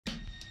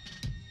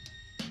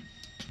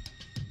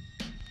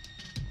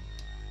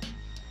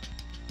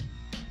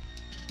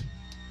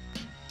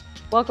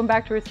Welcome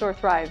back to Restore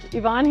Thrive.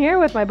 Yvonne here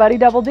with my buddy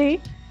Double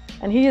D,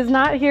 and he is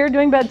not here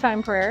doing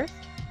bedtime prayers.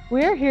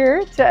 We're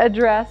here to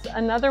address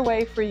another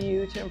way for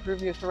you to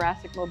improve your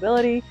thoracic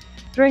mobility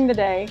during the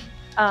day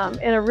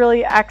in a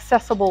really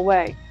accessible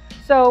way.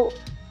 So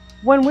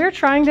when we're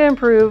trying to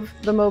improve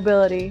the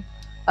mobility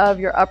of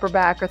your upper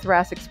back or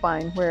thoracic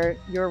spine, where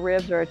your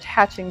ribs are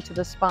attaching to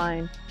the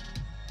spine,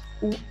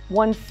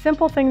 one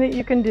simple thing that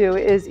you can do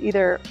is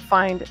either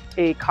find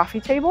a coffee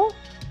table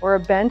or a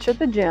bench at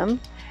the gym.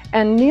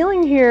 And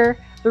kneeling here,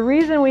 the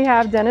reason we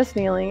have Dennis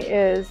kneeling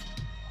is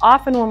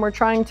often when we're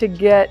trying to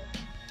get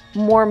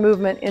more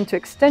movement into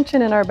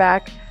extension in our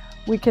back,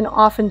 we can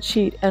often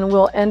cheat and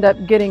we'll end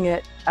up getting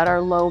it at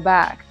our low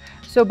back.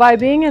 So by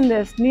being in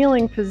this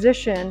kneeling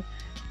position,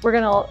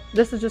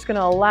 this is just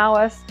gonna allow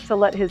us to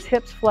let his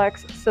hips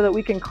flex so that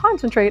we can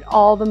concentrate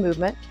all the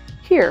movement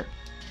here.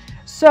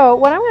 So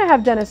what I'm gonna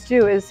have Dennis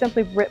do is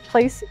simply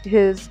place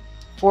his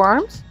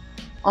forearms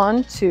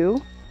onto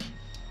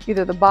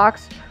either the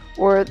box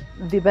or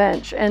the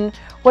bench. And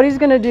what he's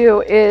gonna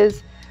do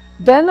is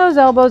bend those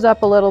elbows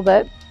up a little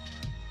bit.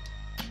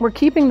 We're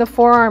keeping the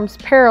forearms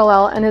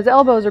parallel and his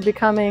elbows are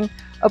becoming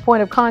a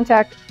point of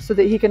contact so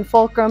that he can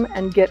fulcrum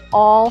and get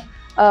all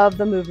of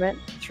the movement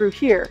through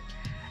here.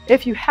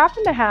 If you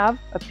happen to have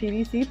a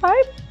PVC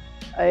pipe,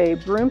 a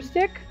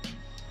broomstick,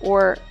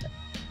 or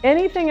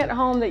anything at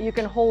home that you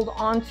can hold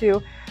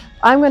onto,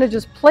 I'm going to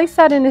just place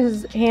that in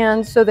his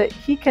hands so that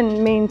he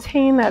can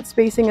maintain that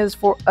spacing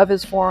of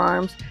his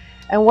forearms.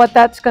 And what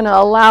that's going to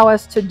allow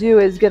us to do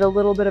is get a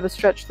little bit of a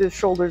stretch through the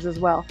shoulders as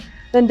well.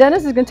 Then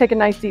Dennis is going to take a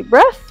nice deep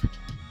breath,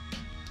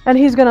 and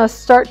he's going to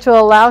start to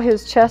allow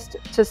his chest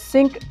to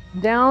sink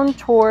down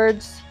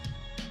towards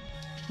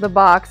the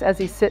box as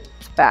he sits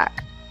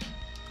back.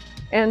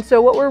 And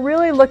so what we're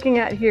really looking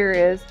at here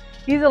is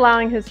he's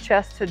allowing his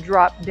chest to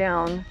drop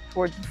down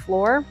towards the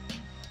floor.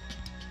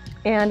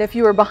 And if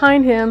you were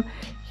behind him,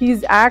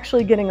 he's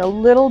actually getting a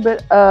little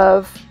bit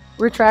of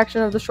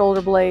retraction of the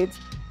shoulder blades,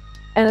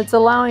 and it's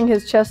allowing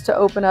his chest to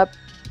open up,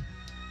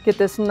 get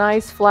this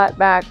nice flat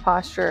back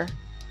posture,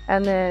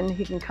 and then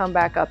he can come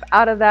back up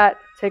out of that,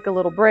 take a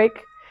little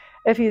break.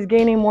 If he's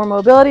gaining more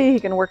mobility, he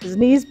can work his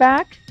knees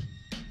back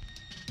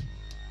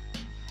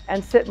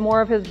and sit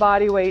more of his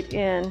body weight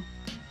in.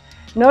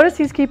 Notice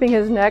he's keeping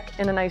his neck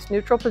in a nice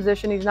neutral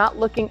position. He's not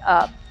looking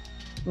up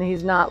and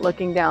he's not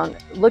looking down.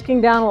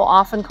 Looking down will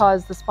often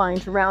cause the spine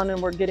to round,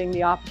 and we're getting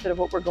the opposite of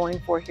what we're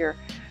going for here.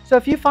 So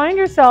if you find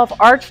yourself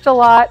arched a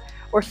lot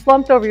or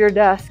slumped over your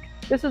desk,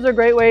 this is a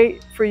great way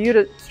for you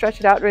to stretch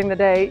it out during the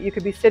day. You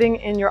could be sitting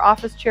in your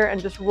office chair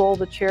and just roll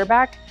the chair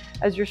back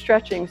as you're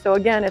stretching. So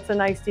again, it's a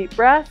nice deep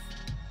breath.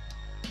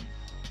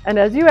 And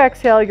as you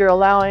exhale, you're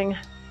allowing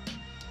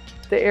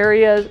the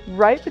area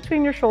right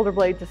between your shoulder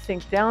blades to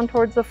sink down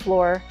towards the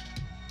floor,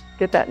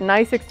 get that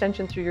nice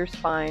extension through your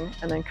spine,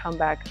 and then come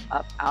back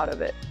up out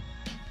of it.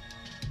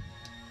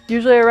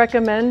 Usually I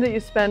recommend that you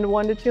spend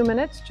 1 to 2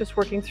 minutes just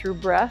working through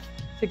breath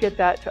to get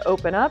that to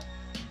open up.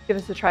 Give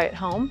us a try at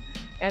home.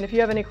 And if you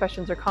have any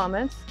questions or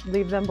comments,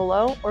 leave them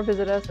below or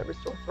visit us at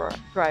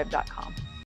restorethrive.com.